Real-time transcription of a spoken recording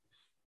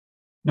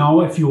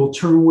Now, if you will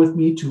turn with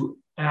me to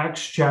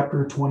Acts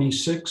chapter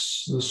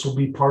 26, this will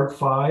be part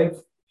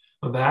 5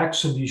 of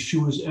Acts of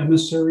Yeshua's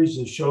emissaries,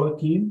 the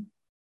Shelakim.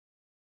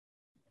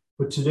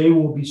 But today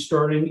we'll be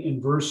starting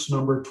in verse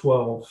number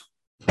 12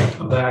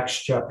 of Acts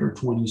chapter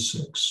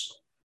 26.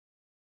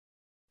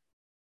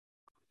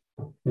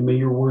 And may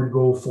your word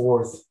go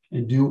forth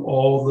and do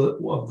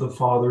all of the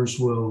Father's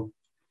will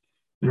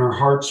in our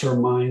hearts, our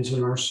minds,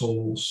 and our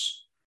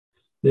souls,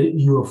 that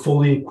you have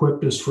fully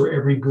equipped us for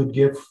every good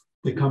gift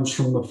that comes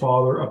from the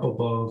Father up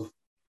above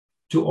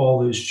to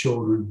all his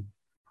children.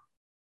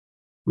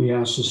 We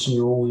ask this in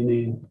your holy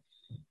name.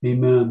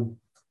 Amen.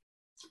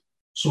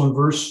 So in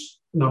verse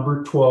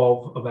number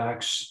 12 of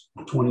Acts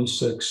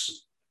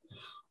 26,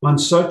 on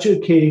such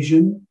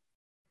occasion,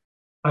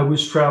 I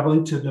was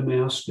traveling to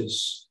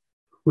Damascus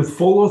with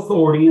full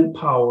authority and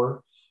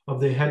power of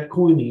the head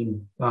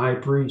Kohanim, the high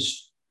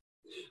priest.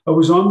 I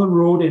was on the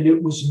road and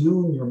it was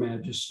noon, your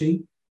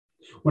majesty,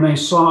 when I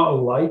saw a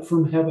light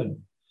from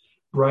heaven,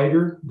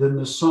 brighter than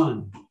the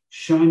sun,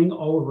 shining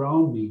all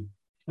around me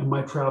and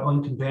my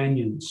traveling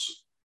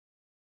companions.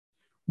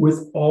 We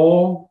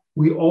all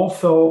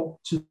fell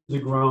to the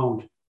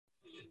ground.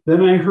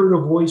 Then I heard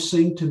a voice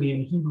saying to me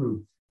in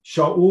Hebrew,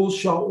 Shaul,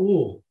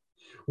 Shaul,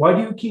 why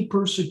do you keep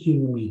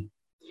persecuting me?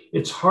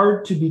 It's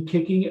hard to be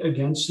kicking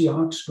against the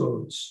ox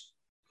goads.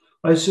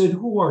 I said,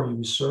 who are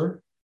you,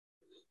 sir?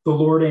 The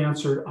Lord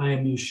answered, I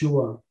am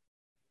Yeshua,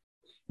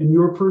 and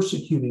you're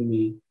persecuting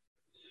me.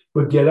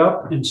 But get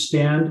up and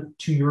stand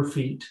to your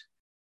feet.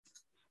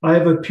 I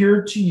have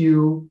appeared to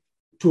you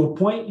to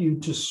appoint you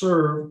to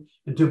serve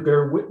and to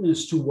bear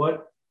witness to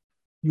what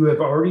you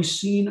have already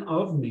seen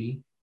of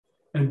me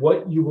and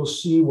what you will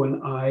see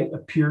when I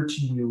appear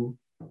to you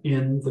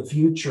in the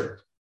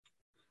future.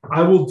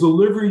 I will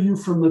deliver you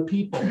from the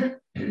people,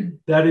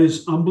 that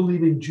is,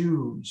 unbelieving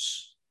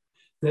Jews,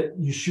 that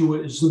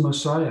Yeshua is the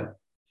Messiah,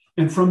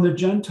 and from the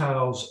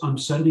Gentiles I'm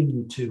sending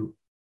you to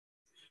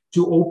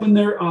open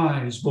their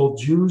eyes,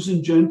 both Jews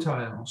and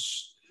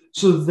Gentiles,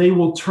 so that they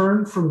will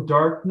turn from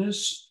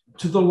darkness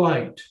to the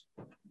light,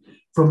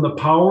 from the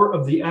power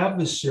of the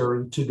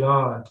adversary to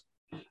God,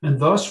 and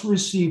thus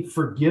receive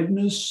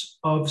forgiveness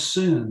of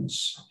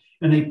sins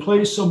and a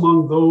place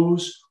among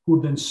those who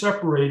have been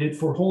separated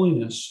for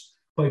holiness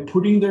by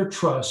putting their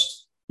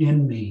trust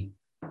in me.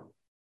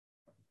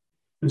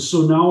 And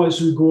so now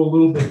as we go a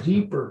little bit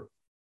deeper,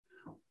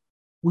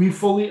 we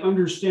fully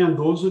understand,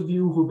 those of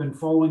you who've been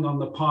following on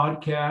the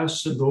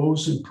podcast and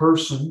those in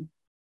person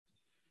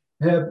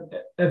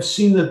have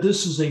seen that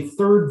this is a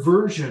third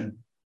version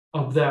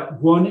of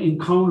that one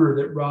encounter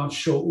that Rav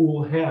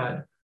Shaul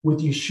had with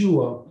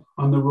Yeshua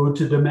on the road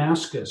to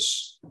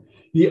Damascus.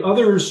 The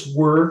others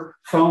were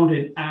found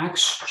in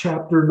Acts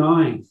chapter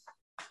 9.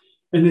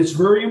 And it's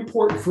very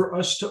important for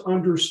us to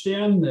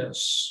understand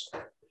this,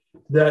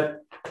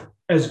 that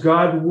as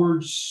God's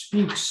word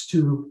speaks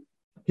to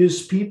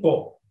his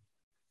people,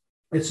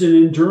 it's an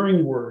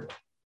enduring word.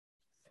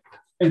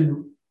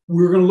 And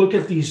we're going to look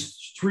at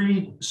these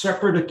 3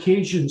 separate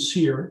occasions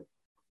here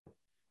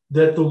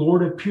that the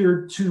Lord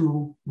appeared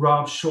to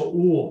Rav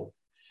Shaul.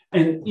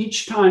 And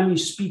each time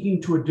he's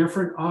speaking to a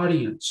different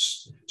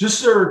audience.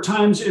 Just there are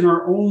times in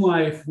our own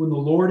life when the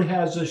Lord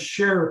has us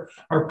share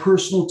our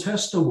personal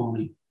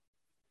testimony,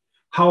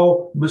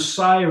 how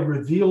Messiah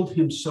revealed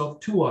himself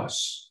to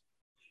us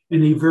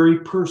in a very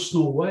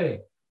personal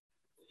way.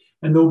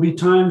 And there'll be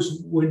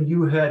times when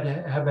you have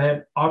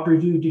had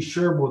opportunity to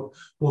share with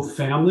both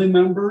family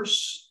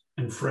members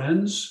and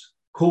friends,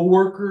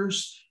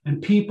 co-workers,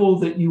 and people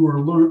that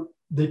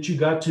you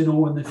got to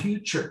know in the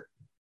future.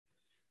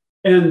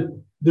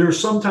 And there are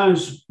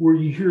sometimes where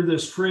you hear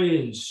this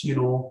phrase,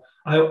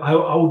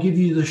 I'll give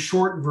you the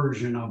short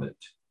version of it.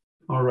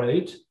 All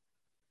right.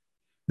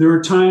 There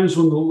are times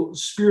when the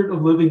Spirit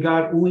of living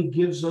God only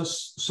gives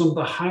us some of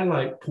the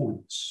highlight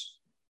points.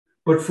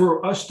 But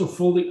for us to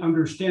fully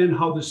understand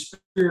how the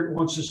Spirit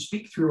wants to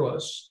speak through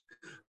us,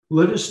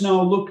 let us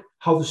now look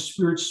how the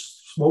Spirit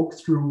spoke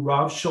through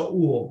Rav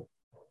Shaul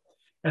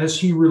as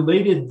he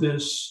related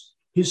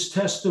his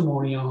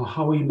testimony on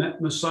how he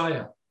met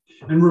Messiah.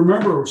 And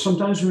remember,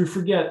 sometimes we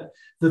forget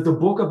that the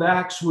book of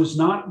Acts was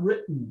not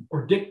written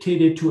or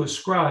dictated to a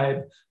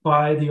scribe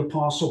by the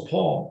Apostle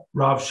Paul,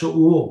 Rav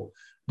Shaul,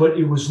 but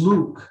it was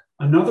Luke,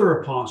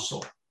 another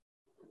apostle,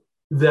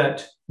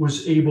 that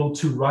was able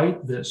to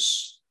write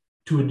this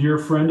to a dear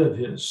friend of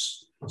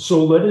his.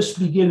 So let us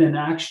begin in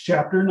Acts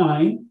chapter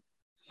 9,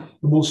 and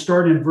we'll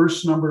start in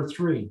verse number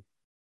 3.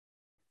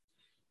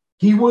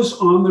 He was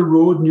on the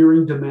road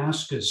nearing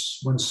Damascus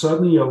when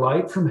suddenly a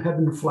light from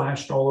heaven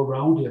flashed all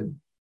around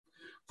him.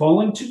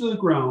 Falling to the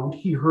ground,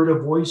 he heard a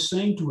voice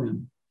saying to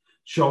him,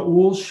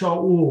 Shaul,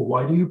 Shaul,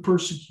 why do you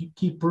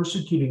keep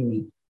persecuting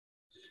me?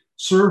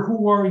 Sir,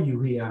 who are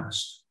you? He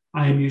asked.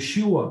 I am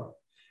Yeshua,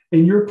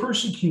 and you're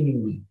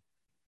persecuting me.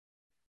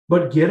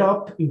 But get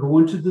up and go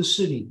into the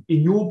city,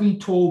 and you will be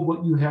told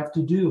what you have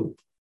to do.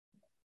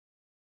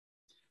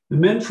 The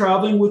men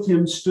traveling with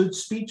him stood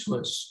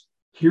speechless,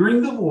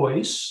 hearing the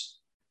voice,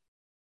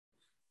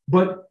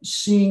 but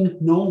seeing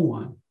no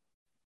one.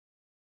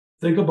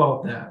 Think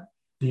about that.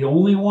 The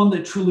only one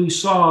that truly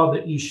saw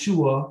that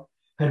Yeshua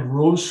had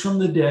rose from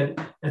the dead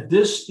at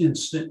this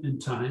instant in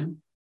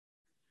time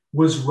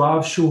was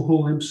Rav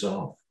Shaul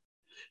himself,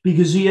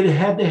 because he had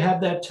to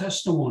have that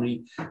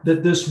testimony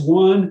that this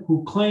one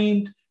who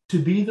claimed to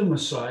be the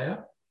Messiah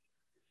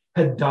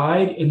had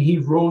died and he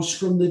rose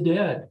from the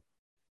dead.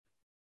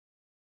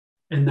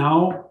 And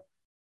now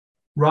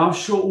Rav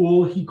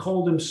Shaul, he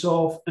called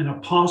himself an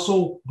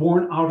apostle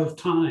born out of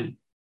time.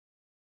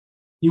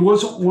 He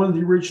wasn't one of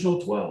the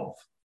original 12.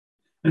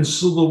 And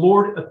so the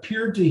Lord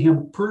appeared to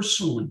him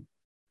personally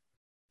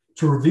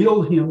to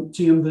reveal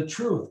to him the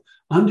truth,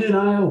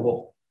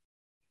 undeniable,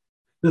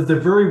 that the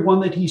very one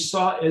that he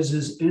saw as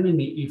his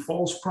enemy, a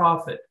false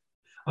prophet,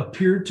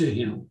 appeared to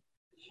him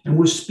and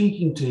was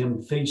speaking to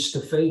him face to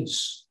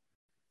face.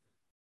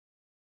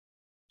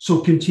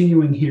 So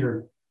continuing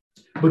here,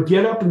 but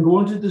get up and go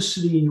into the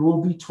city, and you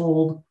will be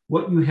told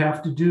what you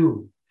have to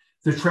do.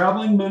 The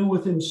traveling men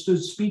with him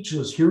stood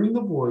speechless, hearing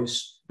the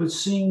voice, but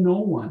seeing no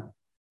one.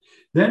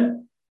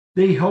 Then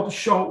they helped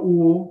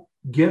Shaul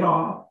get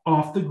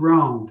off the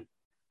ground,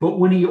 but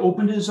when he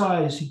opened his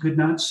eyes, he could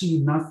not see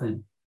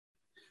nothing.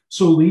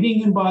 So leading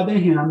him by the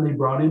hand, they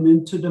brought him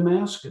into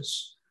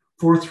Damascus.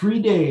 For 3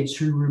 days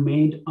he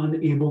remained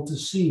unable to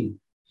see.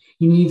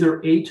 He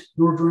neither ate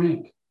nor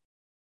drank.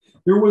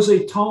 There was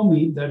a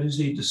Talmud, that is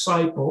a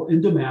disciple,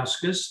 in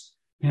Damascus,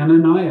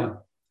 Hananiah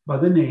by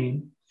the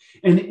name,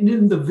 and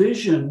in the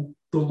vision,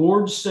 the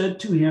Lord said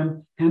to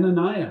him,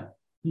 Hananiah.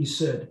 He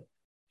said,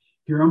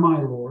 Here am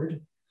I,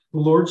 Lord. The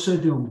Lord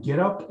said to him, Get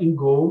up and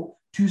go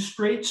to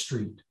Straight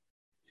Street,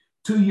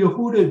 to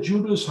Yehuda,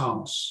 Judah's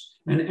house,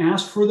 and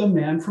ask for the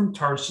man from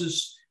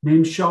Tarsus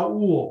named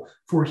Shaul,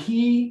 for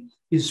he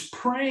is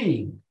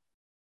praying.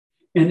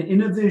 And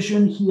in a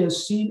vision, he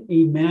has seen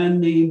a man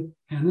named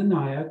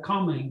Hananiah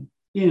coming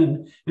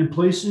in and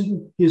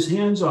placing his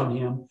hands on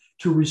him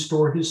to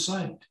restore his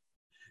sight.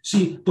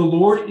 See, the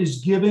Lord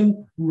is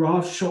giving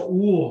Rav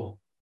Shaul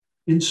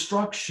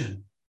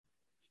instruction.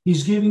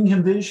 He's giving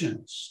him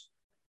visions.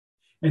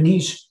 And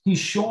he's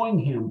showing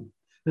him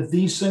that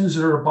these things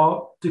are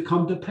about to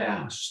come to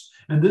pass.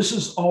 And this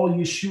is all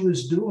Yeshua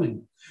is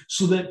doing,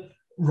 so that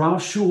Rav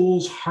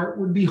Shaul's heart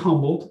would be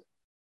humbled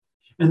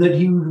and that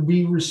he would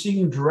be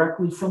receiving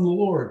directly from the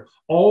Lord.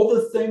 All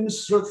the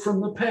things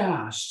from the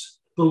past,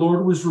 the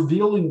Lord was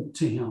revealing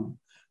to him.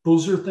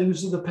 Those are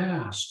things of the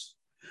past.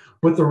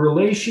 But the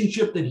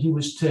relationship that he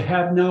was to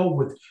have now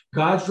with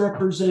God's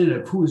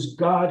representative, who is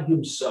God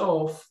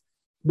himself,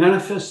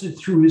 manifested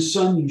through his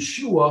son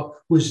Yeshua,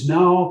 was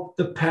now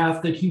the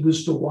path that he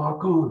was to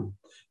walk on.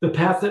 The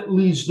path that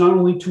leads not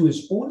only to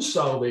his own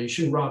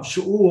salvation, Rav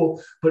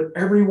Shaul, but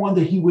everyone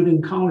that he would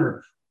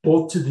encounter,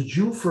 both to the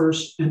Jew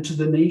first and to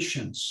the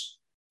nations.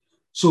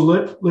 So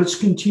let's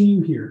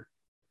continue here.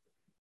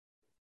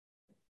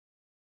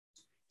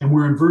 And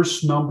we're in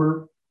verse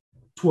number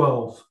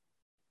 12.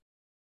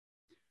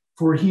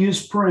 For he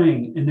is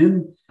praying, and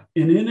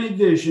in a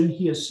vision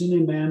he has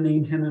seen a man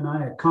named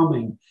Hananiah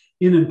coming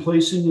in and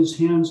placing his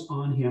hands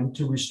on him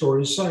to restore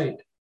his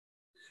sight.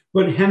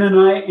 But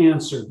Hananiah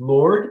answered,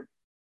 Lord,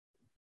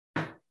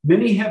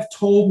 many have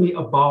told me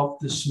about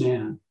this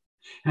man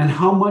and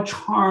how much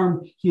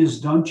harm he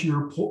has done to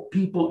your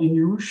people in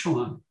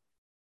Jerusalem.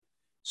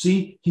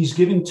 See, he's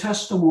giving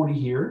testimony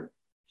here.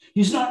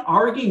 He's not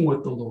arguing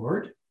with the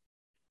Lord,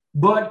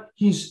 but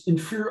he's in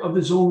fear of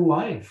his own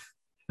life.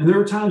 And there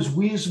are times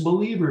we as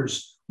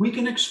believers, we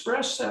can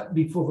express that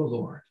before the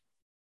Lord,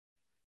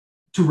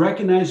 to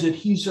recognize that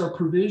he's our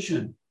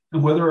provision.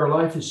 And whether our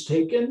life is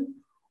taken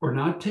or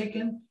not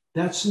taken,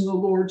 that's in the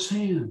Lord's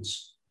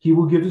hands. He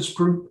will give us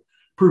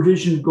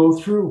provision to go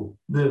through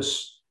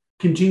this.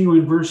 Continue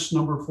in verse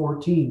number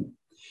 14.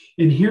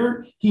 And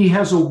here he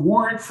has a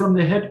warrant from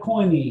the head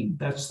Kohanim,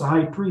 that's the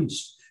high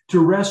priest,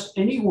 to arrest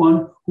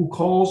anyone who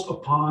calls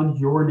upon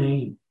your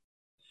name.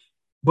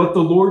 But the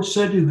Lord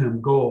said to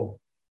him, Go.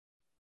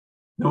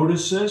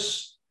 Notice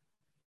this.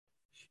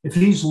 If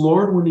he's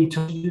Lord when he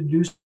tells you to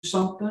do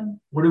something,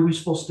 what are we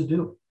supposed to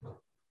do?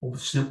 Well,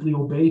 simply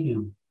obey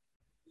him.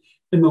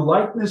 In the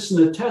likeness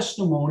and the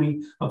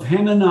testimony of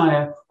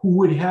Hananiah, who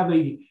would have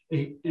an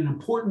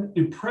important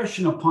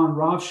impression upon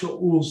Rav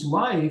Shaul's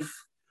life,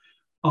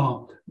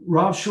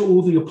 Rav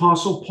Shaul, the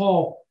Apostle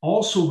Paul,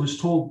 also was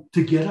told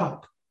to get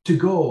up, to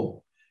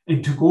go,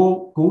 and to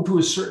go to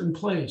a certain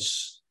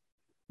place,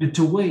 and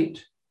to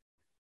wait.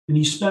 And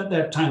he spent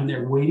that time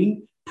there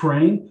waiting,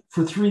 praying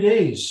for 3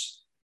 days,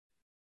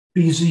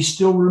 because he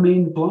still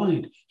remained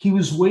blind. He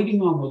was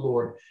waiting on the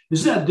Lord.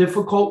 Isn't that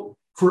difficult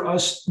for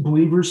us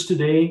believers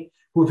today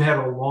who have had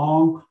a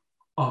long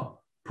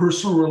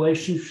personal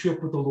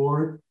relationship with the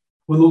Lord,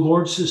 when the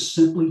Lord says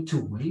simply to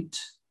wait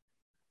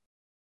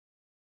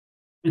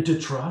and to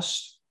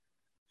trust,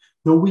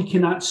 though we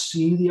cannot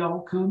see the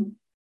outcome,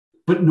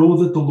 but know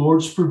that the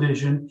Lord's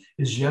provision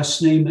is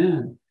yes and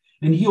amen,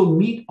 and he'll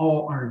meet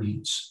all our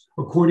needs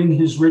according to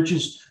his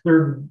riches that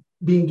are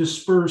being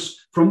dispersed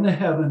from the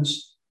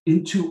heavens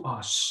into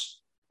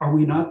us. Are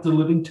we not the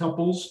living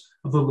temples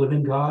of the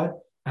living God?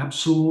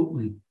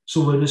 Absolutely.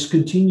 So let us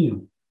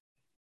continue.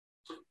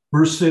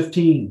 Verse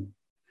 15,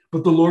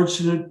 but the Lord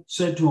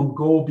said to him,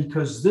 go,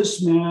 because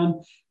this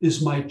man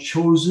is my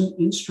chosen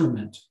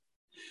instrument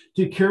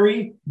to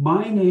carry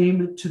my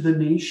name to the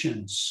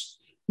nations,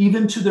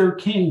 even to their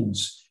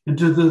kings and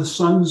to the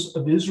sons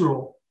of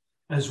Israel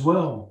as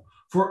well.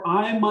 For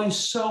I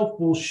myself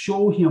will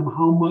show him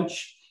how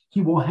much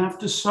he will have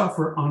to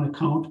suffer on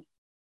account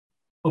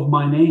of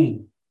my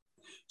name.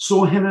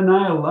 So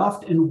Hananiah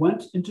left and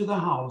went into the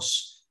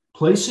house,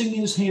 placing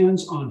his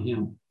hands on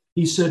him.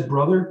 He said,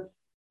 brother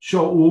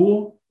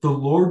Shaul, the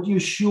Lord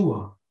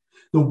Yeshua,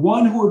 the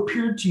one who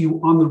appeared to you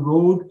on the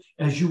road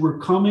as you were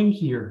coming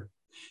here,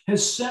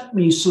 has sent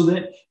me so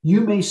that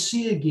you may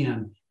see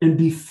again and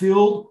be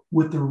filled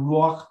with the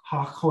Ruach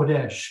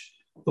HaKodesh,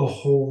 the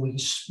Holy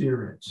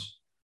Spirit.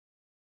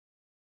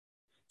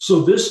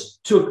 So this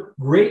took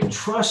great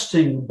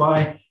trusting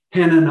by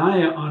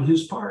Hananiah on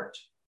his part,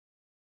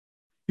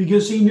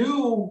 because he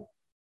knew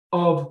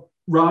of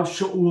Rav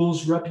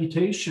Shaul's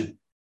reputation.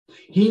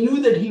 He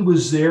knew that he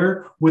was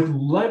there with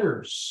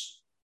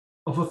letters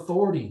of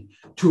authority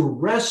to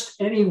arrest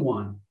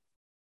anyone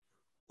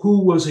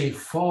who was a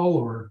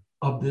follower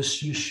of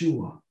this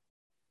Yeshua.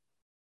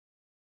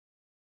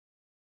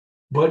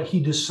 But he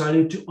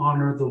decided to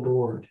honor the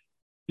Lord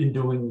in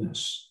doing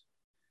this.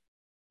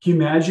 Can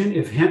you imagine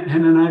if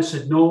Hananiah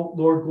said, no,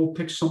 Lord, go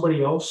pick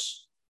somebody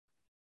else?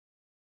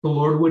 The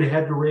Lord would have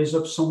had to raise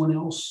up someone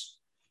else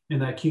in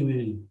that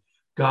community.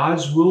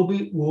 God's will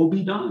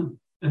be done.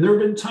 And there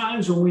have been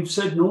times when we've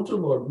said no to the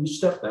Lord. We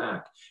step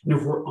back. And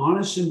if we're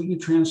honest and being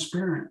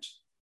transparent,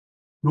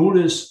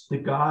 notice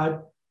that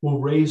God will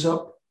raise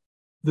up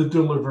the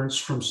deliverance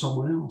from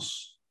someone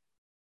else.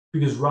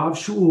 Because Rav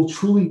Shaul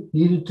truly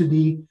needed to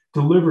be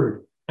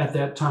delivered at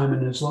that time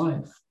in his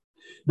life.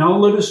 Now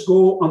let us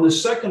go on the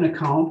second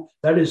account.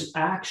 That is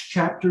Acts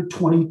chapter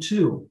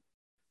 22.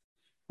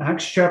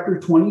 Acts chapter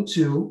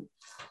 22.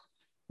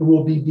 And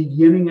we'll be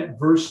beginning at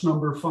verse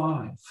number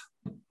 5.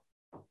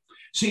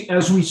 See,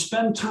 as we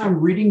spend time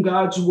reading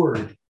God's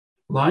word,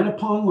 line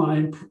upon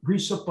line,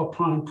 precept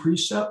upon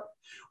precept,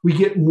 we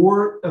get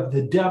more of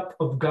the depth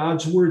of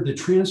God's word, the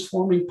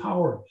transforming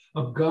power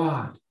of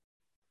God.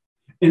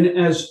 And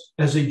as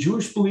a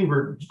Jewish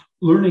believer,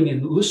 learning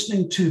and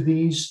listening to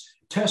these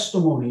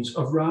testimonies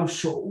of Rav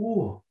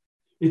Shaul,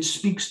 it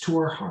speaks to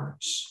our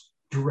hearts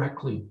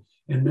directly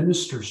and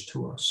ministers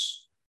to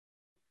us.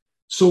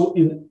 So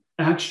in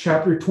Acts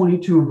chapter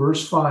 22 and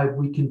verse 5,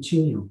 we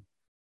continue.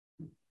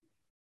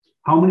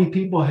 How many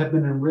people have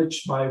been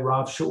enriched by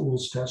Rav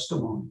Shaul's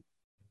testimony?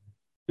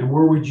 And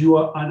where would you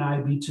and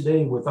I be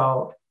today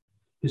without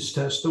his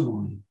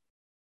testimony?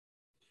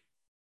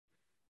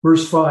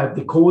 Verse 5,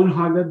 the Kohen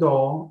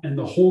Hagadol and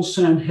the whole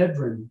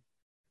Sanhedrin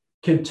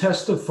can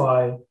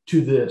testify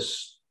to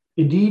this.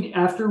 Indeed,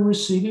 after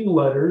receiving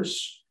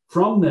letters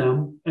from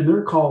them and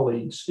their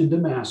colleagues in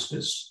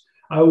Damascus,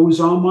 I was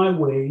on my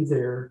way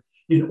there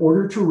in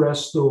order to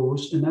arrest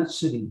those in that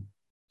city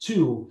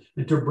too,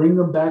 and to bring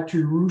them back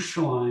to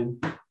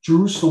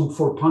Jerusalem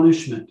for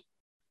punishment.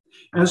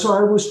 As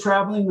I was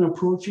traveling and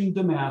approaching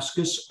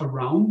Damascus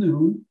around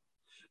noon,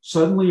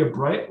 suddenly a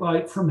bright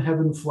light from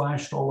heaven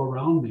flashed all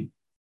around me.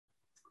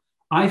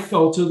 I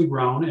fell to the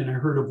ground and I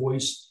heard a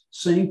voice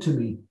saying to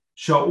me,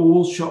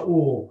 Shaul,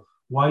 Shaul,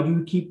 why do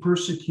you keep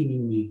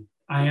persecuting me?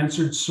 I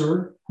answered,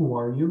 Sir, who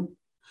are you?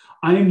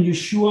 I am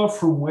Yeshua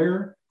from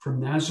where? From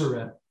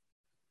Nazareth.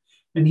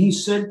 And he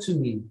said to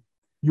me,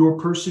 you are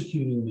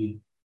persecuting me.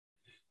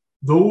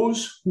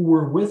 Those who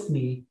were with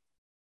me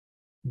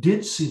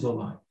did see the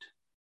light,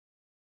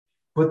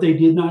 but they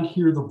did not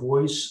hear the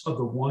voice of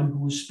the one who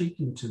was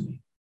speaking to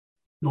me.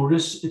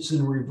 Notice it's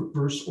in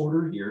reverse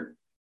order here,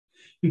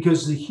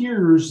 because the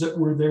hearers that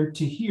were there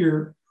to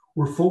hear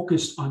were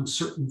focused on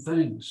certain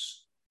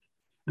things.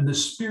 And the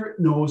Spirit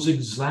knows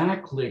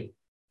exactly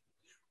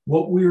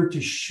what we are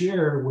to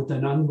share with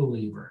an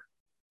unbeliever,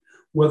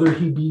 whether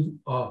he be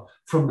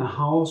from the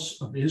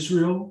house of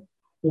Israel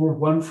or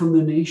one from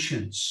the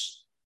nations.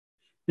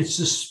 It's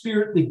the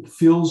Spirit that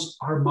fills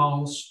our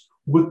mouths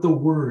with the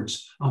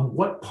words on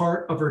what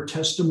part of our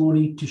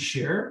testimony to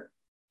share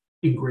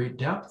in great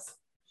depth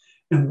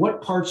and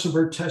what parts of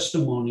our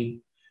testimony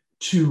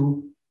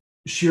to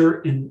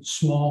share in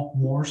small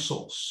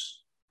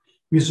morsels.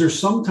 Because there's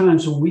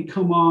sometimes when we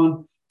come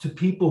on to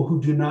people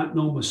who do not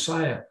know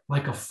Messiah,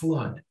 like a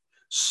flood,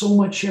 so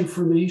much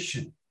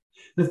information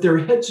that their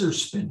heads are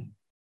spinning.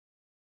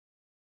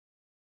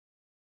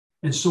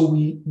 And so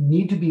we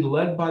need to be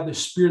led by the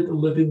Spirit of the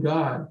living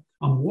God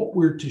on what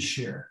we're to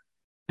share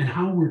and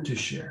how we're to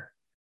share,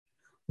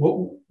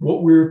 what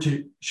we're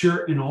to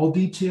share in all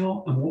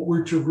detail and what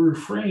we're to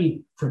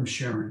refrain from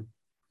sharing.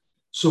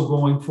 So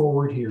going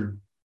forward here,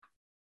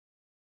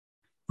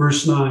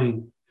 verse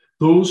 9,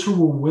 those who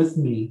were with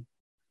me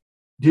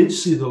did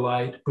see the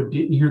light, but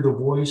didn't hear the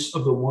voice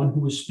of the one who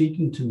was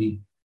speaking to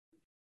me.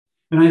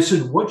 And I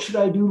said, what should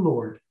I do,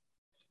 Lord?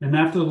 And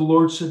after the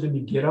Lord said to me,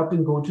 get up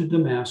and go to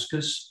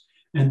Damascus,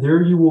 and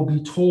there you will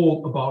be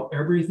told about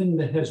everything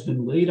that has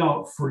been laid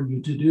out for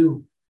you to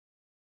do.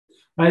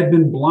 I have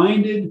been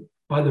blinded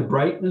by the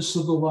brightness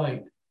of the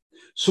light.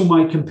 So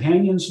my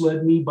companions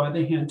led me by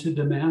the hand to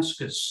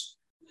Damascus.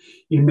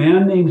 A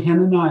man named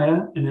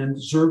Hananiah, an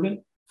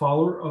observant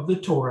follower of the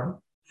Torah,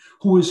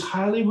 who was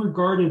highly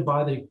regarded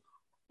by the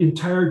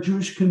entire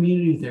Jewish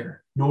community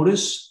there.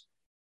 Notice,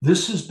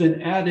 this has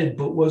been added,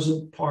 but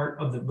wasn't part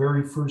of the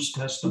very first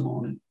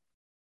testimony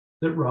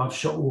that Rav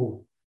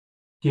Shaul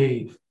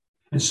gave.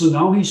 And so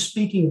now he's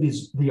speaking,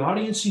 the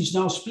audience he's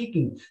now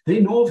speaking, they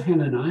know of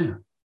Hananiah.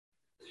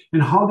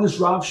 And how does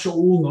Rav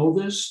Shaul know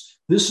this?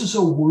 This is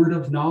a word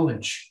of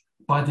knowledge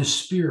by the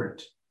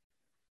Spirit,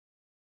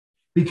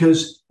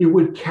 because it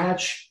would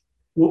catch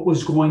what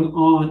was going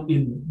on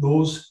in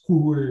those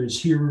who were his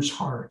hearers'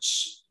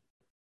 hearts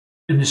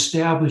and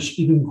establish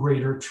even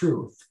greater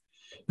truth,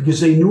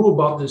 because they knew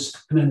about this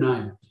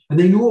Hananiah, and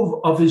they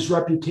knew of his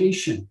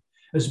reputation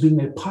as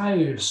being a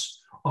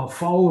pious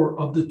follower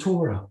of the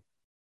Torah.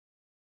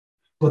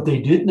 But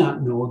they did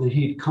not know that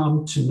he had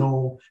come to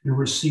know and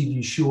receive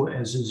Yeshua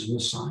as his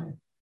Messiah.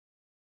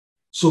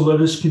 So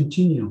let us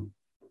continue.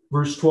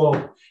 Verse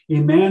 12, a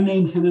man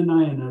named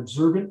Hananiah, an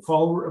observant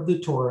follower of the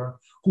Torah,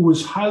 who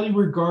was highly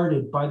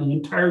regarded by the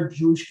entire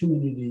Jewish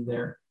community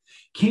there,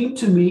 came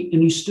to me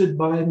and he stood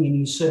by me and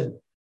he said,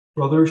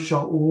 Brother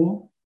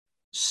Shaul,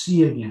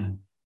 see again.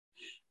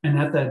 And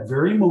at that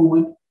very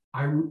moment,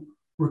 I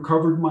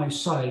recovered my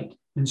sight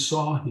and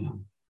saw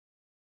him.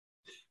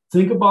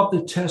 Think about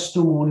the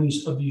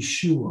testimonies of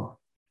Yeshua,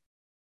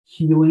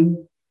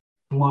 healing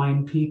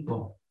blind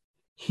people,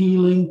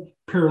 healing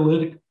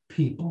paralytic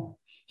people,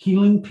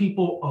 healing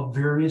people of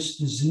various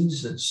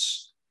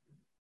diseases,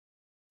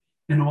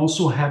 and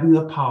also having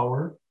the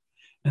power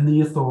and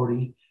the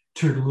authority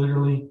to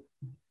literally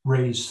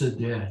raise the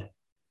dead.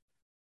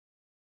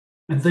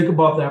 And think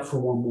about that for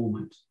one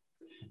moment.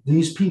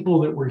 These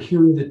people that were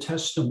hearing the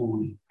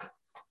testimony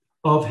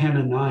of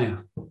Hananiah,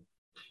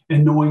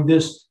 and knowing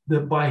this,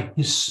 that by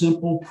his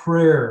simple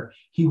prayer,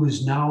 he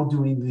was now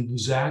doing the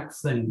exact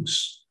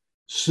things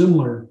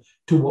similar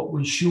to what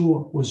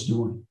Yeshua was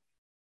doing.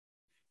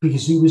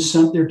 Because he was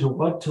sent there to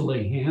what? To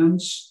lay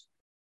hands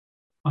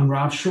on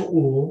Rav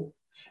Shaul.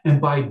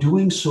 And by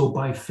doing so,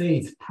 by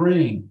faith,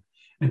 praying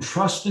and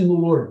trusting the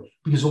Lord,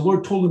 because the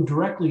Lord told him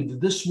directly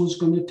that this was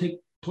going to take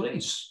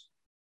place.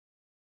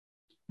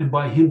 And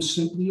by him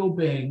simply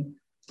obeying,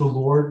 the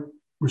Lord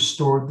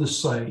restored the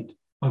sight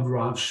of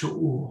Rav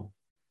Shaul.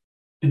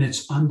 And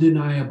it's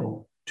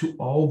undeniable to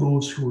all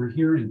those who are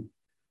hearing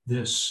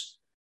this,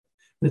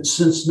 that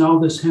since now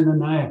this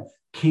Hananiah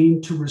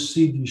came to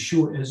receive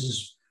Yeshua as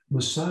his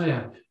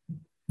Messiah,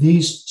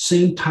 these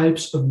same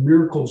types of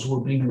miracles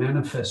were being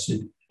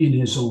manifested in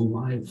his own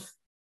life.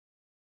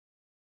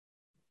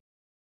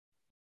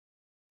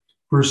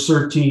 Verse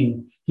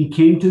 13, he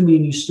came to me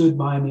and he stood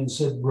by me and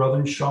said,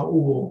 Brother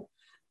Shaul,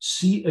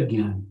 see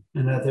again.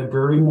 And at that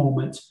very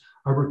moment,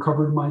 I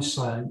recovered my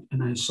sight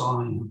and I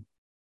saw him.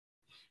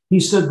 He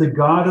said, the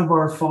God of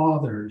our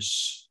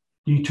fathers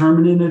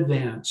determined in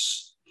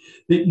advance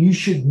that you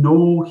should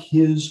know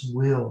his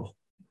will.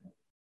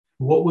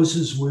 What was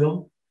his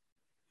will?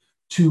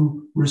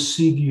 To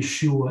receive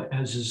Yeshua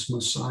as his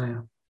Messiah.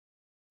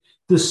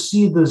 To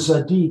see the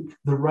Tzaddik,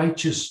 the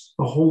righteous,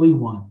 the Holy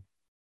One,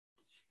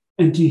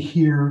 and to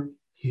hear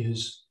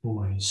his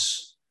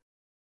voice.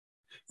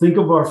 Think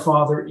of our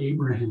father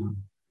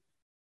Abraham.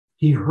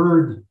 He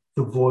heard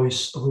the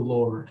voice of the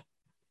Lord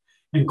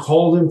and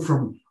called him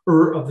from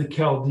Ur of the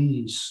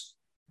Chaldees,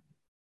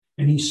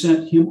 and he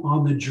sent him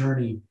on the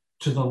journey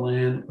to the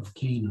land of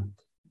Canaan.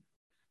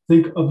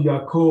 Think of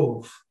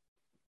Yaakov.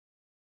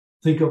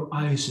 Think of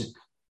Isaac.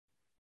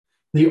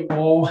 They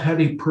all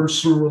had a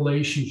personal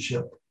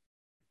relationship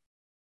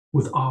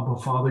with Abba,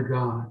 Father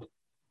God.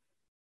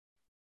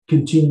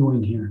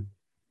 Continuing here.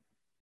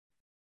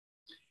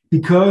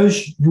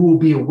 Because you will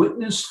be a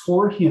witness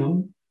for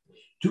him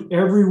to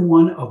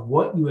everyone of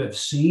what you have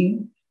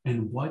seen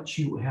and what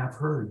you have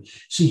heard.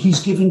 See,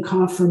 he's giving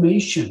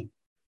confirmation.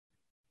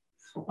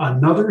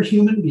 Another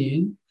human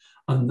being,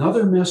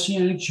 another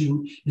Messianic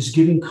Jew is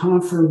giving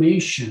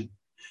confirmation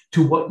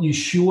to what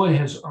Yeshua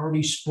has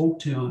already spoke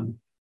to him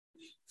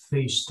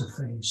face to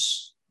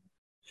face.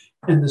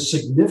 And the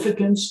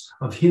significance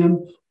of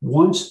him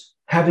once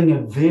having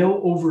a veil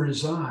over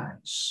his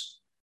eyes.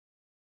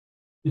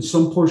 In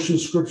some portion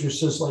of scripture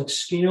says like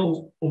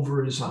scales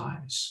over his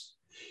eyes.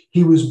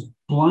 He was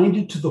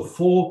blinded to the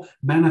full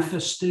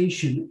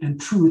manifestation and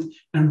truth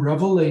and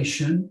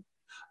revelation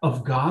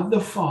of God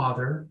the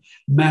Father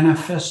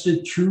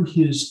manifested through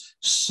his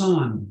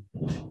Son,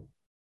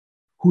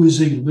 who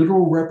is a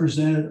literal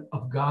representative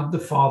of God the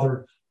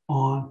Father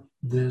on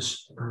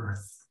this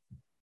earth.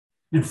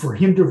 And for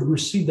him to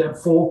receive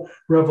that full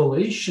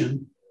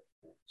revelation,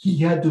 he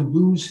had to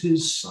lose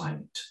his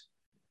sight,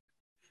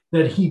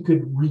 that he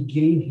could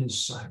regain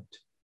his sight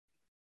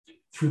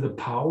through the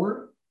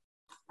power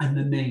and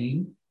the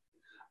name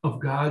of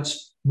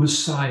God's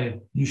Messiah,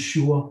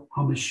 Yeshua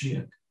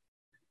HaMashiach,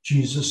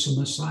 Jesus the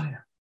Messiah.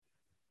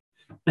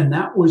 And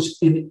that was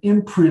an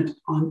imprint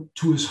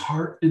onto his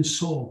heart and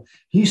soul.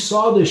 He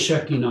saw the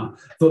Shekinah,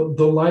 the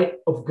light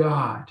of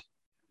God,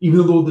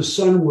 even though the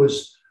sun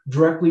was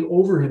directly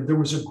over him, there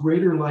was a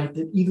greater light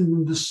than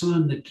even the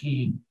sun that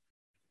came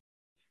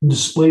and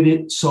displayed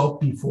itself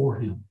before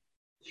him.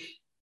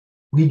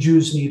 We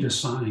Jews need a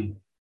sign.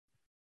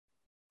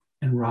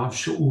 And Rav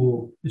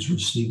Shaul is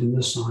receiving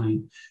the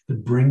sign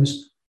that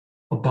brings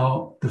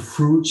about the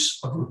fruits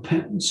of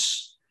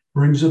repentance,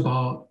 brings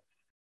about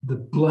the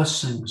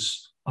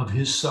blessings of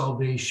his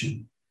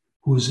salvation,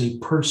 who is a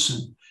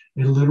person,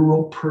 a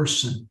literal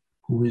person,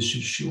 who is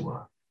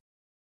Yeshua.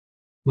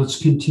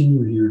 Let's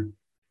continue here.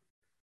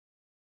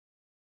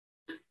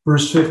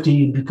 Verse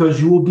 15,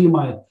 because you will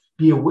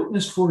be a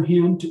witness for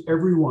him to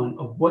everyone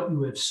of what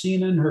you have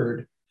seen and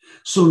heard.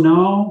 So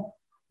now,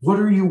 what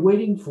are you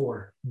waiting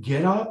for?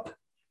 Get up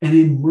and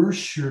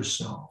immerse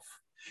yourself.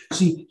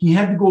 See, he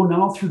had to go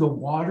now through the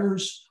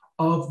waters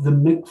of the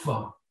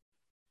mikvah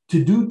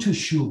to do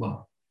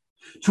teshuvah,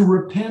 to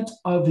repent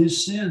of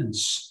his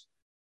sins,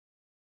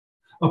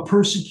 of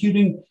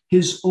persecuting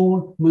his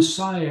own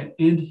Messiah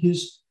and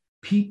his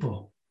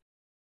people.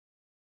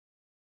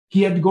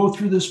 He had to go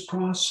through this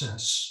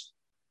process.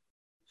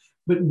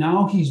 But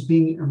now he's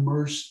being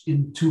immersed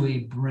into a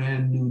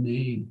brand new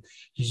name.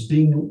 He's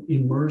being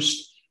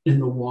immersed in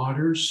the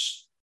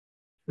waters,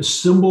 a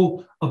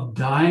symbol of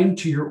dying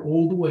to your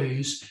old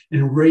ways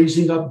and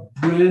raising up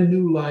brand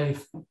new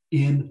life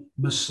in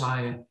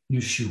Messiah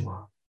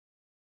Yeshua.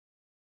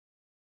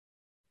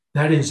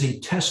 That is a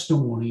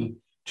testimony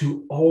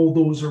to all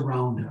those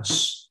around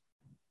us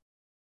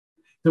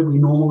that we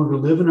no longer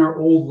live in our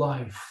old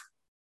life,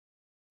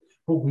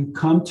 but we've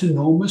come to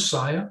know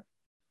Messiah.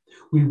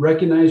 We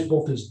recognize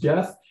both his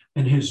death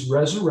and his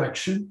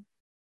resurrection.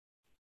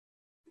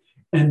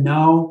 And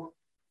now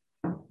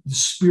the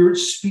Spirit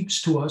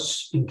speaks to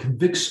us and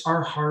convicts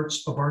our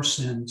hearts of our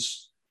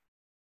sins.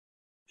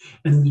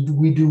 And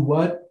we do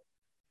what?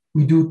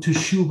 We do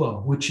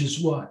teshuvah, which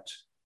is what?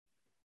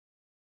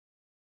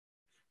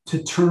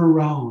 To turn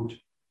around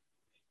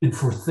and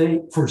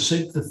forsake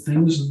the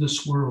things of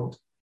this world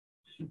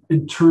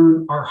and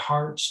turn our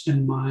hearts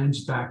and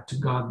minds back to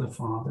God the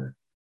Father,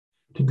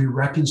 to be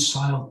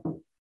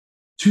reconciled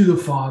to the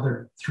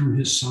Father through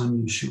his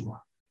Son, Yeshua.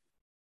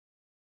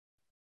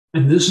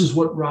 And this is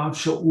what Rav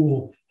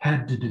Shaul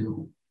had to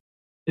do,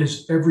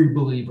 as every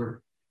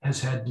believer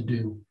has had to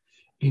do,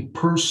 a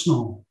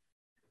personal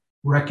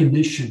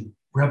recognition,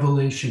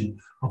 revelation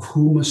of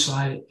who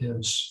Messiah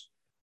is.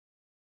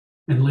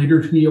 And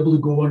later to be able to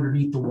go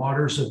underneath the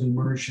waters of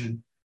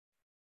immersion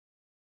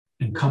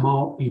and come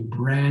out a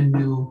brand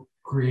new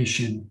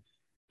creation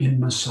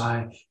in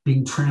Messiah,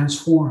 being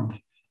transformed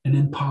and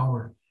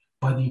empowered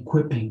by the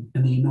equipping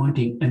and the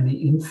anointing and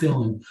the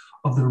infilling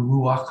of the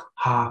Ruach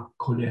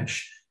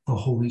HaKodesh, the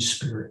Holy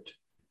Spirit.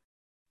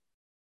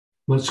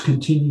 Let's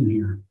continue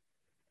here.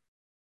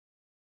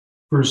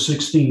 Verse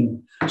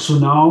 16. So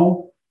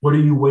now, what are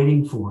you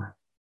waiting for?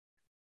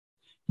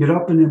 Get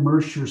up and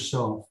immerse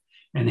yourself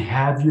and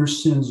have your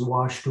sins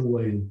washed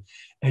away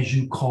as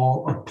you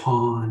call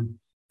upon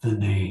the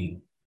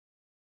name.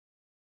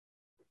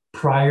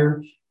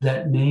 Prior,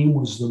 that name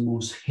was the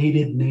most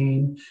hated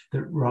name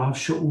that Rav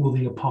Shaul,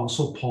 the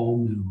Apostle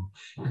Paul, knew,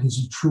 because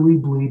he truly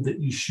believed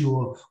that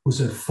Yeshua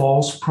was a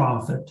false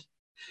prophet,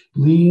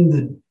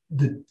 leading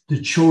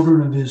the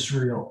children of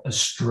Israel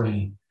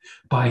astray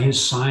by his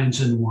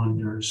signs and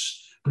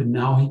wonders. But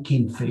now he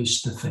came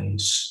face to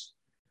face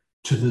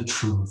to the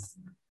truth.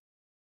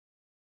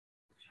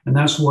 And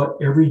that's what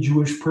every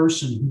Jewish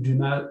person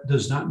who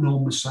does not know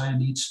Messiah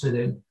needs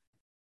today.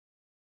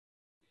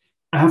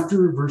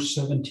 After verse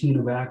 17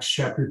 of Acts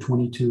chapter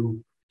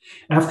 22,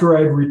 after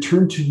I had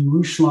returned to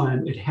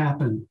Jerusalem, it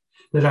happened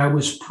that I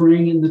was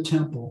praying in the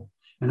temple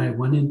and I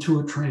went into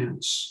a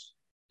trance.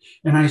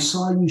 And I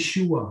saw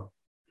Yeshua.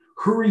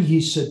 Hurry, he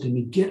said to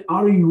me, get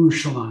out of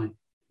Jerusalem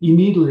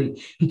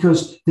immediately,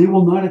 because they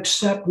will not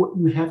accept what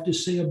you have to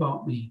say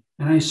about me.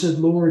 And I said,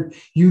 Lord,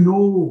 you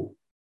know,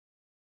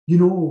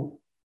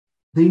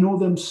 they know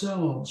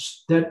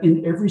themselves that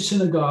in every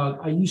synagogue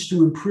I used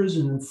to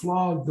imprison and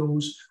flog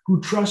those who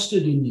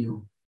trusted in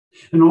you.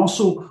 And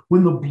also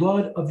when the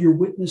blood of your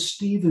witness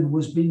Stephen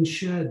was being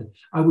shed,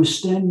 I was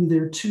standing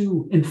there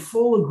too in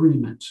full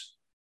agreement.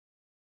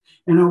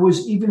 And I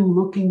was even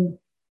looking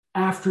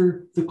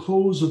after the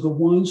clothes of the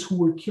ones who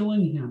were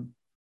killing him.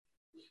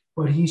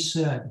 But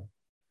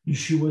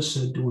Yeshua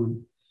said to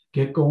him,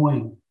 get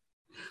going,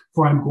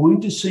 for I'm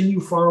going to send you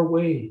far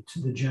away to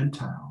the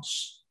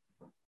Gentiles.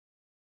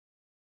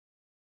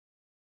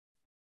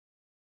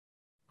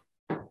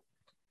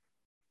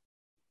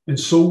 And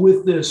so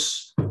with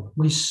this,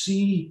 we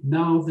see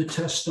now the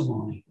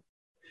testimony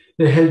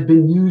that has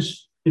been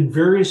used in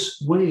various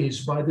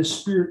ways by the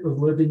Spirit of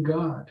living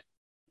God.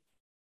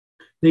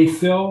 They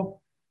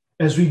fell,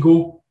 as we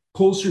go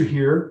closer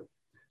here,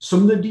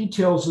 some of the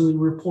details in the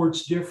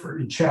reports differ.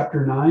 In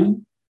chapter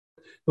 9,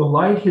 the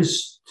light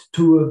has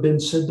to have been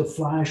said to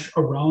flash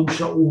around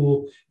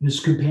Shaul and his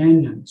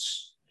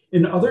companions.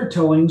 In other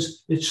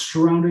tellings, it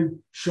surrounded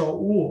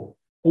Shaul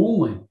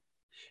only.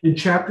 In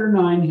chapter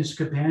 9, his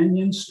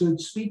companions stood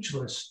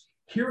speechless,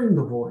 hearing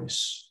the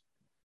voice,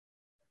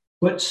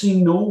 but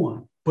seeing no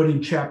one. But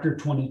in chapter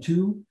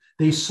 22,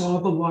 they saw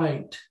the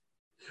light,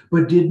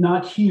 but did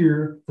not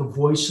hear the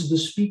voice of the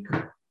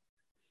speaker.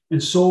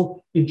 And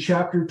so in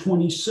chapter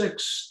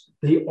 26,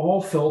 they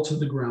all fell to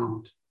the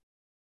ground.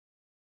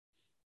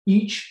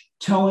 Each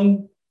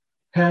telling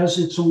has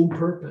its own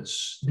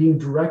purpose, being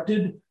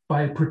directed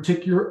by a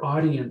particular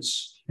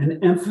audience,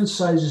 and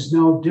emphasizes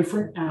now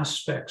different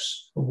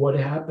aspects of what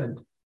happened.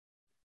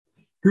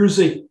 Here's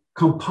a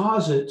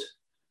composite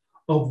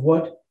of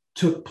what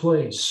took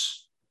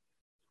place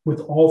with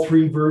all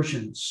three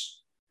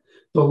versions.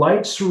 The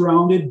light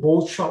surrounded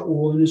both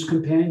Shaul and his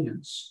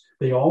companions.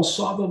 They all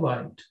saw the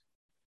light,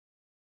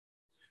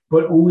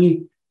 but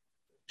only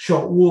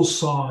Shaul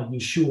saw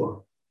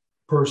Yeshua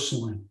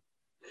personally.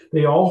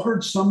 They all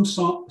heard some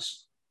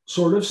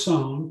sort of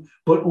sound,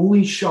 but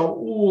only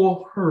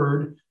Shaul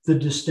heard the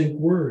distinct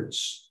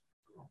words.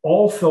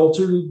 All fell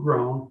to the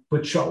ground,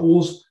 but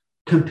Shaul's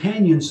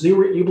companions, they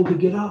were able to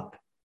get up.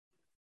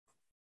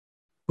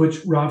 But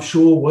Rav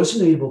Shaul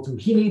wasn't able to.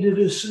 He needed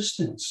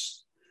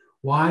assistance.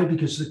 Why?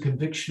 Because the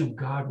conviction of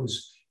God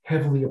was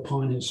heavily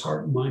upon his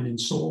heart, mind, and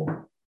soul.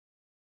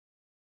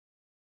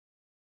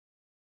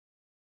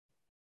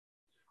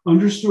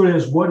 Understood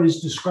as what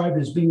is described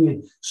as being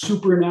a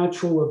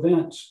supernatural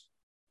event.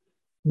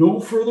 No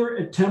further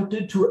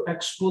attempted to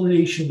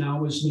explanation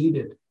now is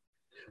needed.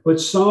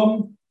 But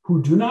some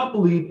who do not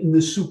believe in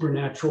the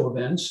supernatural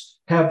events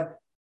have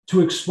to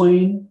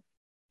explain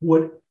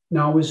what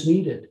now is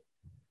needed.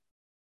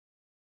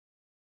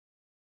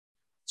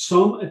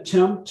 Some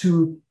attempt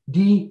to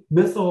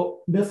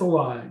demythalize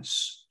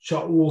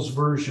Shaul's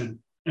version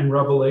and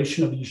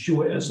revelation of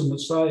Yeshua as the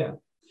Messiah,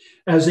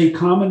 as a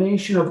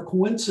combination of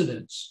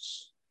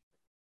coincidences,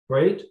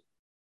 right?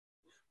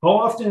 How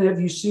often have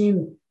you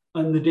seen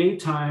in the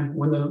daytime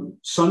when the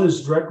sun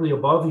is directly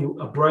above you,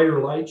 a brighter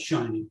light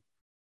shining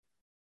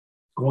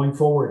going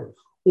forward,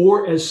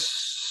 or as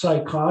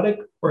psychotic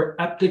or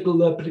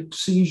epileptic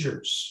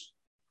seizures,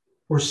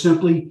 or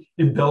simply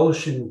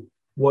embellishing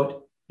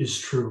what is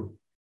true?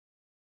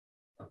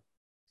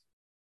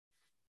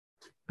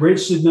 Great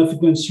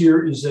significance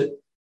here is that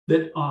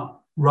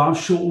Rav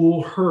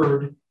Shaul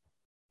heard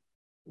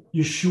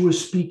Yeshua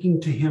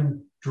speaking to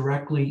him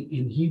directly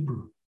in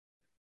Hebrew.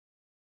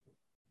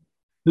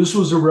 This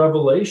was a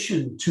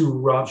revelation to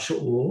Rav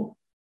Shaul,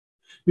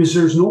 because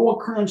there's no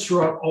occurrence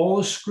throughout all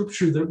of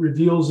Scripture that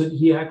reveals that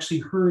he actually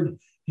heard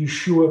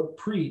Yeshua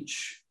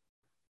preach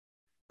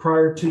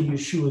prior to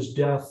Yeshua's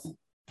death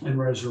and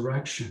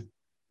resurrection.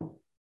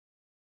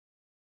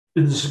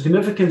 And the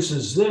significance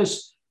is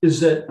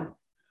that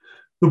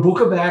the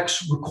book of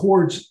Acts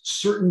records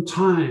certain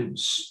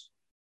times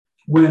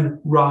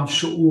when Rav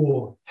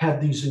Shaul had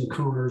these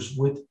encounters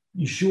with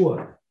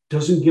Yeshua.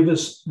 Doesn't give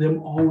us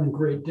them all in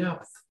great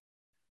depth.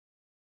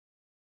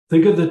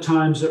 Think of the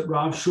times that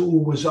Rav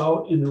Shaul was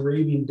out in the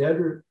Arabian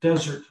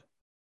desert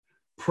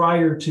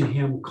prior to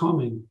him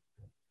coming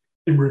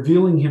and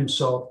revealing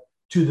himself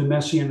to the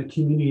Messianic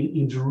community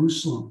in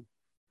Jerusalem.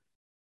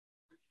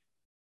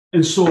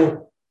 And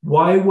so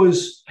why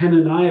was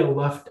Hananiah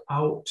left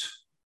out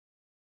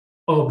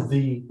of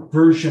the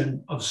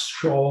version of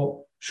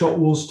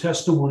Shaul's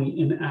testimony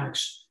in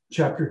Acts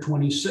chapter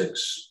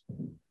 26?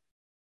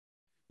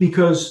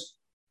 Because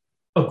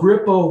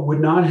Agrippa would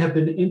not have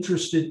been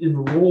interested in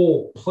the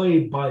role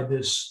played by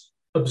this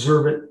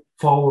observant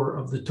follower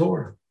of the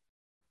Torah.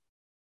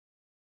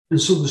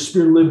 And so the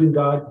Spirit of the living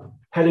God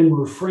had him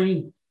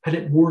refrain, had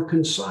it more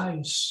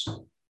concise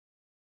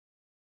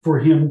for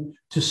him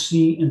to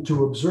see and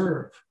to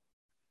observe.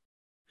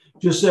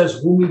 Just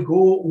as when we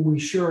go and we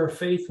share our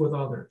faith with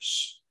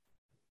others,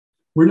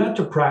 we're not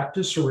to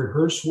practice or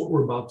rehearse what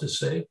we're about to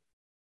say.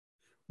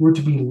 We're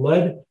to be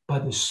led by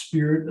the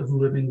Spirit of the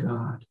living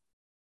God.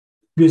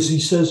 Because he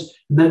says,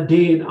 in that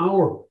day and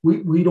hour,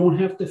 we don't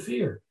have to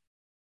fear.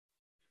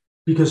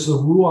 Because the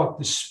Ruach,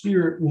 the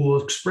Spirit,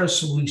 will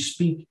expressively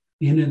speak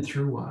in and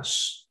through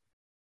us.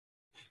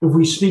 If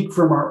we speak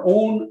from our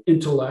own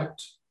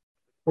intellect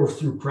or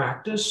through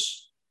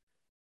practice,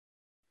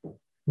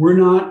 we're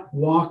not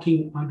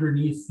walking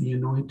underneath the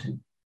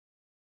anointing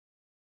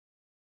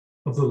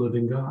of the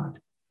living God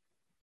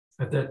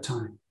at that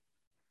time.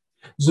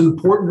 Is it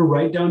important to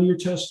write down your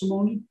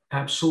testimony?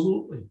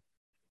 Absolutely.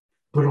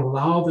 But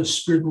allow the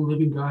Spirit of the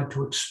living God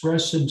to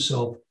express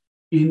himself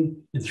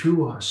in and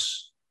through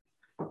us,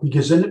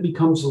 because then it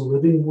becomes a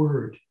living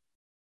word.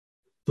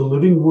 The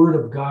living word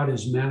of God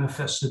is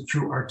manifested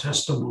through our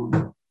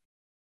testimony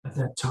at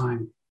that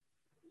time,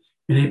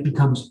 and it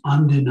becomes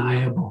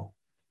undeniable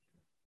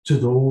to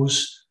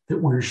those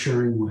that we're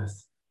sharing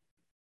with.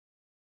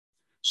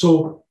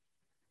 So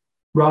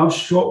Rav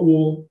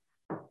Shaul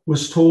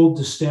was told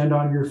to stand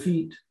on your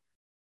feet.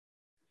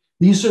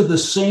 These are the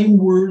same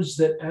words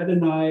that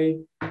Adonai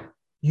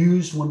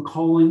used when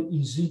calling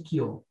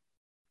Ezekiel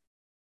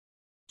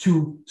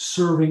to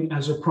serving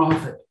as a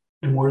prophet.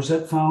 And where's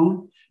that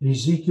found? In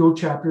Ezekiel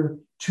chapter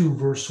 2,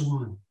 verse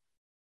 1.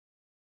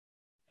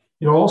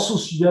 It also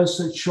suggests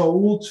that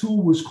Shaul too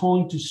was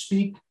calling to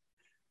speak,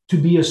 to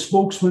be a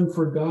spokesman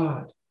for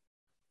God.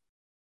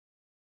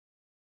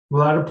 The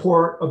latter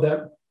part of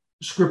that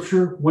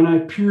scripture, when I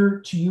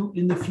appear to you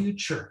in the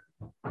future.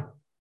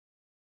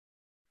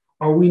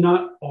 Are we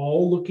not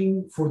all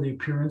looking for the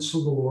appearance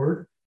of the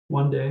Lord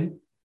one day?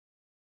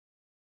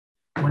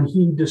 When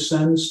he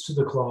descends to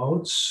the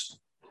clouds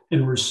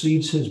and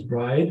receives his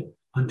bride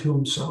unto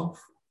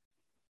himself.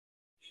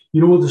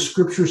 You know what the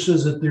scripture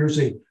says, that there's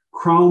a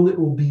crown that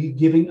will be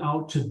giving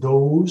out to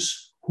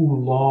those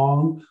who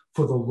long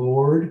for the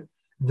Lord,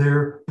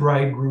 their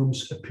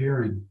bridegroom's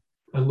appearing,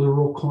 a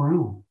literal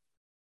crown.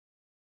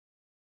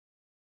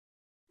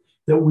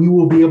 That we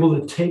will be able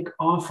to take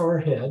off our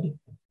head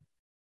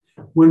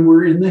when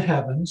we're in the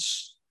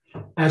heavens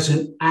as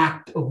an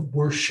act of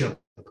worship,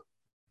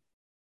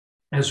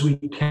 as we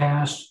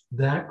cast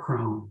that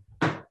crown,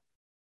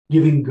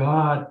 giving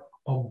God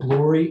all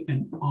glory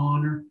and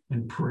honor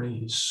and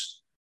praise,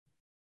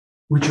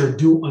 which are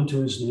due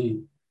unto his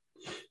name.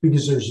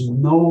 Because there's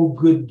no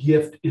good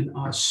gift in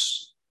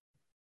us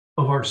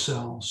of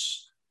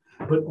ourselves,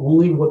 but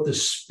only what the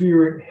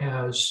Spirit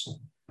has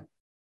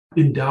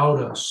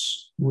endowed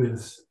us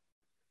with.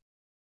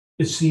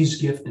 It's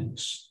these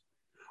giftings.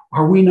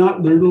 Are we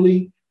not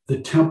literally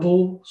the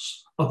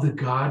temples of the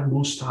God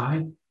Most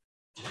High?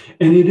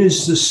 And it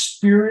is the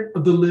Spirit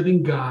of the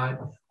living God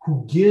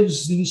who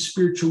gives these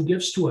spiritual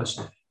gifts to us,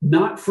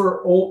 not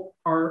for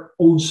our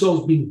own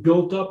selves being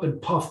built up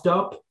and puffed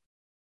up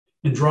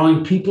and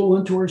drawing people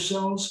into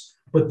ourselves,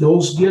 but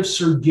those gifts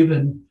are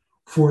given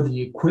for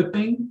the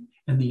equipping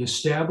and the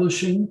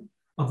establishing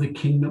of the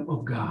kingdom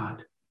of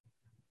God,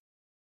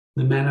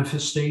 the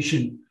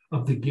manifestation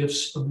of the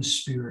gifts of the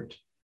Spirit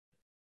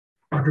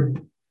are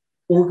to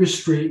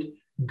orchestrate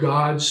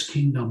God's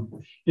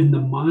kingdom in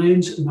the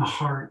minds and the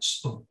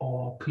hearts of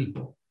all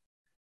people.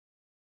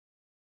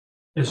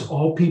 As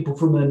all people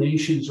from the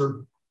nations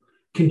are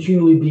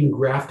continually being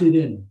grafted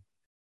in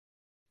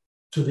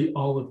to the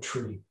olive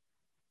tree.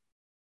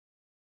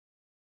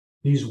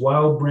 These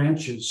wild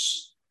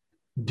branches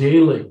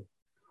daily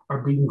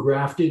are being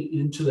grafted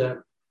into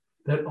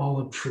that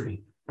olive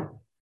tree,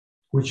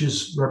 which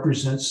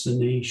represents the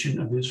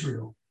nation of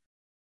Israel.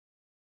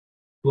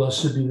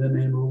 Blessed be the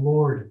name of the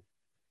Lord.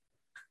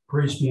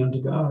 Praise be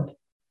unto God.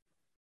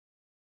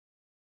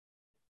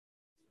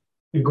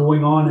 And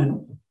going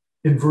on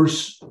in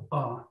verse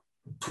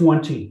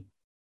 20,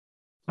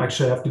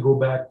 actually I have to go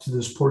back to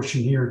this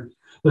portion here.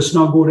 Let's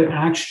now go to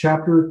Acts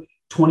chapter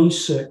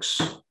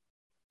 26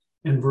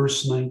 and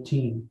verse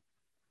 19.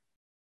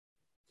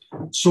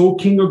 So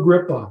King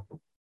Agrippa,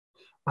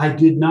 I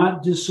did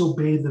not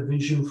disobey the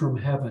vision from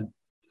heaven.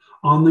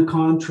 On the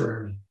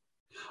contrary,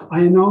 I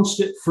announced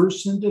it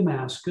first in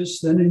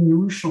Damascus, then in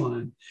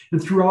Jerusalem,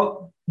 and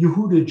throughout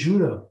Yehuda,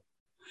 Judah,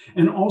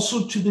 and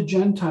also to the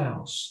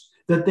Gentiles,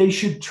 that they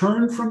should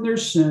turn from their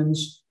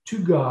sins to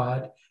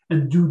God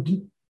and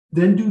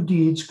then do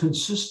deeds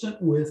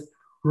consistent with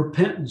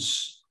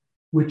repentance,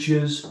 which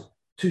is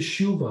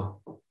teshuvah.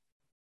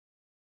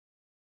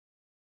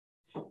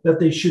 That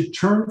they should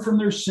turn from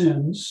their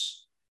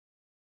sins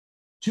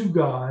to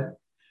God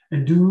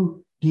and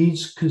do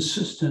deeds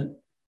consistent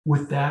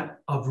with that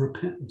of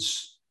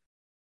repentance.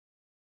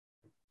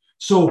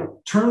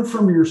 So turn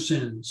from your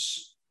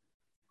sins,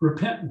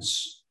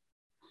 repentance.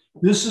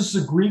 This is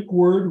the Greek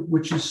word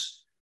which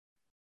is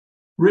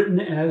written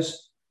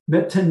as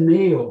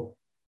metaneo.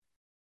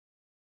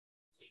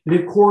 And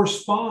it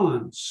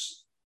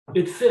corresponds,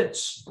 it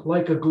fits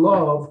like a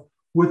glove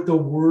with the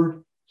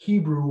word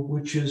Hebrew,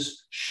 which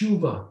is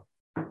shuva,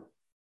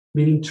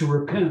 meaning to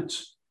repent.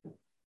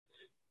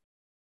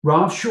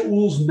 Rav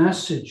Shaul's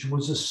message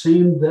was the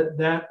same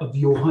that of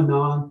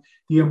Yohanan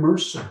the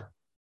Immerser.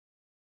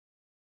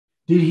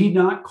 Did he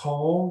not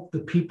call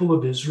the people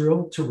of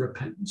Israel to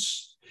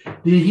repentance?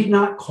 Did he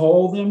not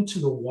call them to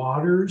the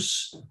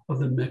waters of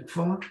the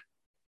mikvah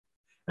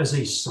as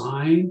a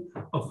sign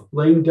of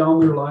laying down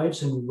their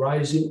lives and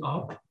rising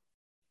up?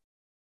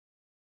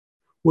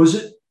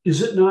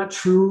 Is it not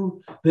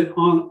true that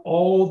on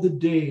all the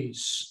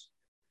days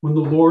when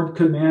the Lord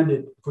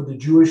commanded for the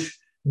Jewish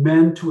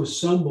men to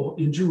assemble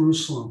in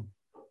Jerusalem,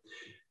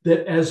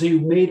 that as they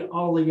made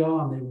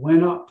Aliyah and they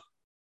went up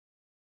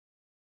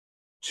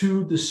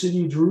to the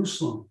city of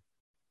Jerusalem,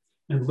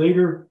 and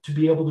later to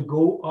be able to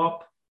go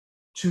up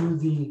to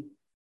the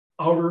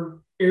outer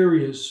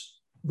areas,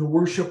 the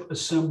worship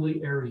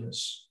assembly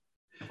areas,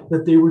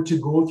 that they were to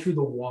go through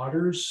the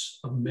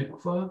waters of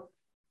mikvah,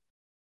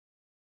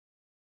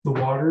 the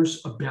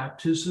waters of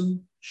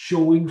baptism,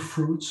 showing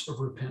fruits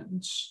of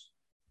repentance.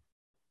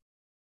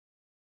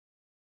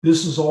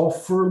 This is all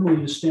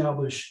firmly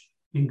established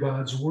in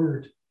God's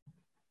word.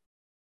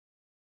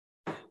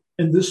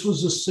 And this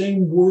was the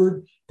same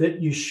word that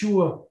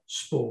Yeshua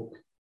spoke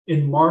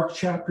in Mark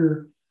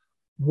chapter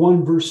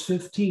 1, verse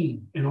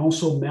 15, and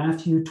also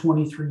Matthew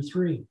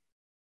 23:3,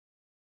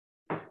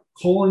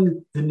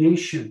 calling the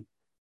nation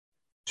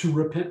to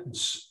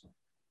repentance.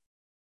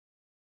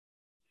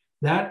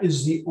 That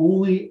is the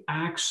only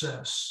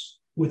access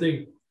with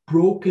a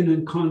broken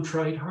and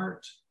contrite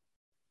heart.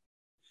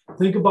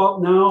 Think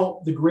about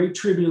now the Great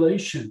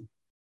Tribulation,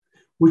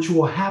 which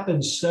will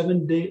happen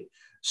 7 days,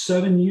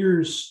 7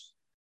 years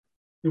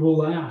it will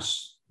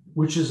last,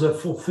 which is a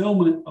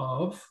fulfillment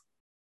of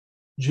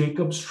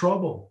Jacob's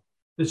trouble.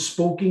 It's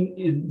spoken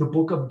in the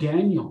book of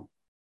Daniel,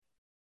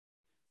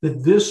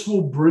 that this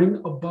will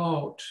bring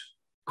about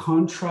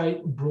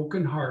contrite,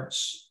 broken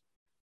hearts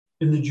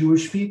in the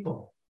Jewish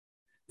people.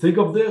 Think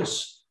of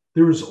this.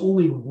 There is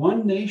only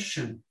one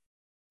nation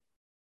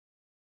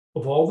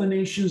of all the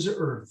nations of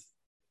earth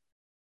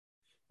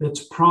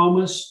that's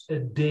promised a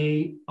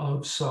day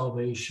of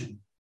salvation.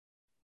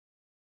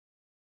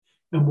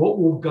 And what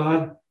will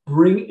God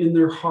bring in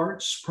their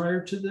hearts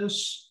prior to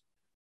this?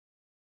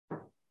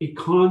 A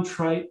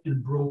contrite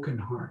and broken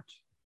heart,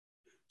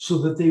 so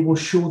that they will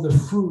show the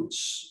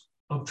fruits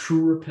of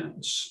true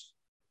repentance.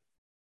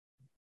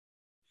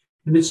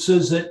 And it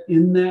says that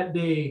in that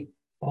day,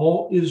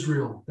 all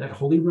Israel, that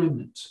holy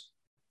remnant,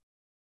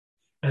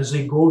 as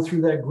they go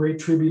through that great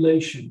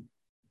tribulation,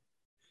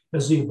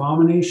 as the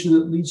abomination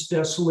that leads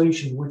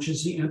desolation, which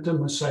is the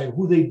anti-Messiah,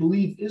 who they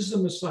believe is the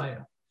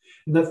Messiah.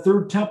 And that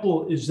third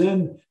temple is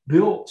then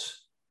built,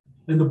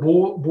 and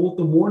both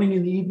the morning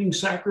and the evening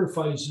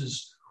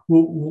sacrifices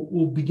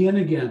will begin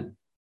again.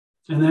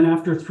 And then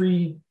after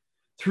three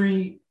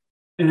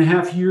and a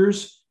half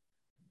years,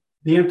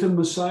 the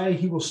anti-Messiah,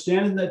 he will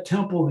stand in that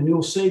temple and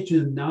he'll say to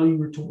them, now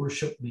you are to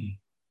worship me.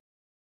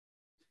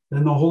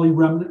 Then the holy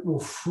remnant will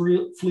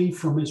flee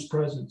from his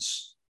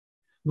presence.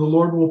 The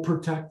Lord will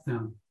protect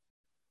them.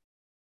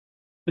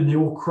 And they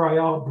will cry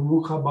out,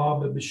 Baruch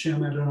haba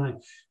b'shem Adonai.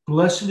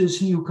 Blessed is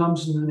he who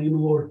comes in the name of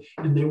the Lord.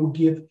 And they will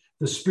give,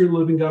 the Spirit of the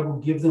living God will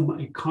give them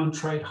a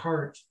contrite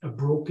heart, a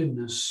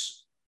brokenness.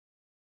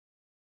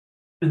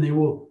 And they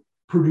will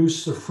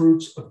produce the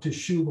fruits of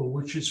teshuvah,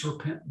 which is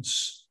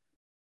repentance.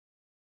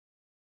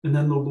 And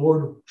then the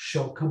Lord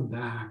shall come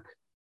back.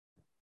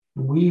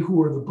 And we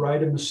who are the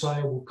bride of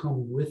Messiah will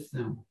come with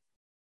them,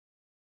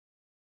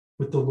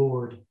 with the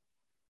Lord.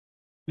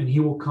 And he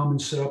will come and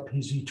set up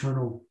his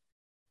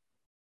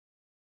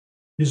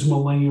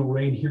millennial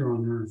reign here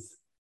on earth.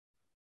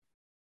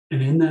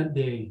 And in that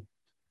day,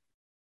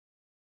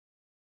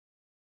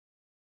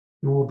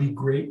 there will be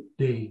great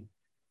day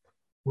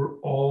where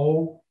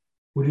all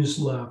what is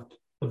left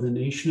of the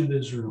nation of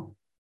Israel,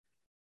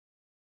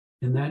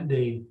 in that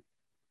day,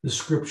 the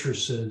scripture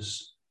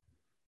says,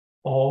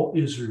 all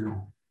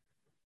Israel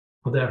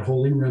of that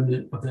holy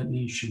remnant of that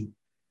nation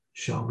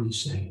shall be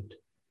saved.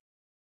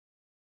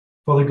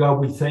 Father God,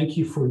 we thank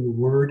you for your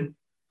word.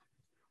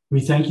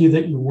 We thank you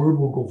that your word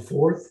will go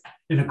forth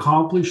and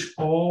accomplish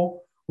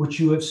all what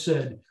you have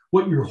said.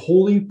 What your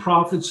holy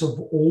prophets of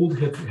old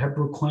have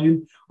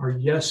proclaimed are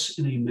yes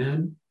and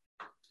amen.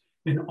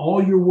 And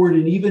all your word,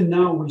 and even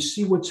now we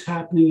see what's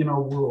happening in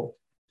our world.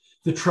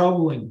 The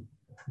troubling,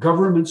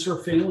 governments are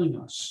failing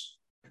us.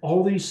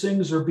 All these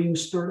things are being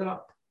stirred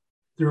up.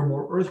 There are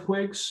more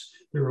earthquakes.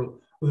 There are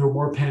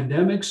more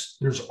pandemics.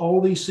 There's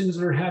all these things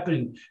that are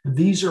happening. And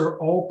these are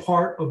all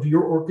part of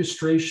your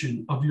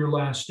orchestration of your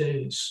last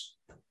days.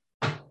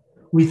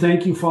 We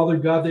thank you, Father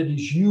God, that it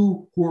is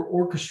you who are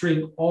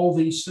orchestrating all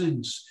these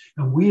things.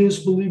 And we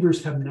as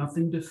believers have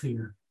nothing to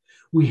fear.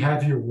 We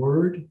have your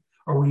word.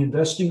 Are we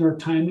investing our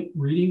time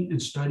reading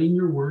and studying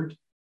your word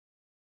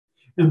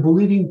and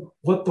believing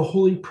what the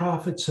holy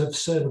prophets have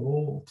said of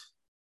old,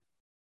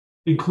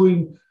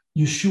 including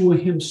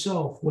Yeshua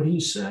himself, what he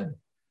said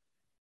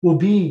will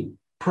be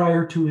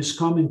prior to his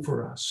coming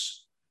for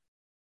us?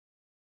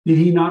 Did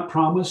he not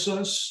promise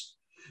us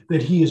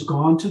that he has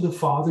gone to the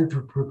Father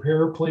to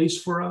prepare a place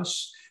for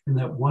us and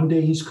that one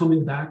day he's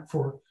coming back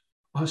for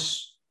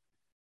us?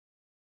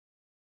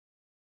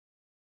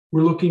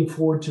 We're looking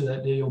forward to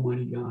that day,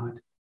 Almighty God.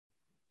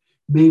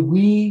 May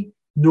we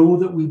know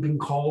that we've been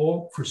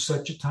called for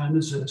such a time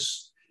as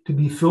this, to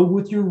be filled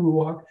with your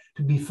Ruach,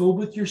 to be filled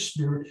with your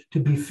Spirit, to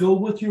be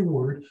filled with your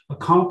word,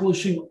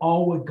 accomplishing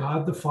all what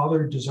God the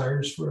Father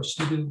desires for us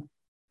to do.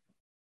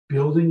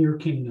 Building your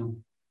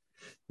kingdom,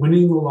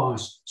 winning the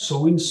lost,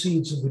 sowing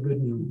seeds of the good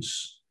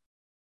news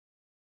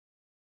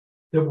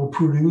that will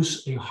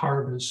produce a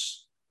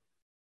harvest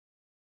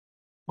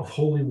of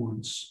holy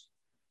ones.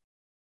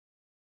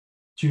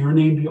 To your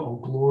name be all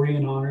glory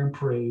and honor and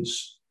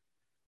praise.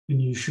 In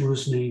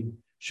Yeshua's name.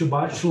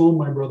 Shabbat shalom,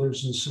 my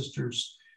brothers and sisters.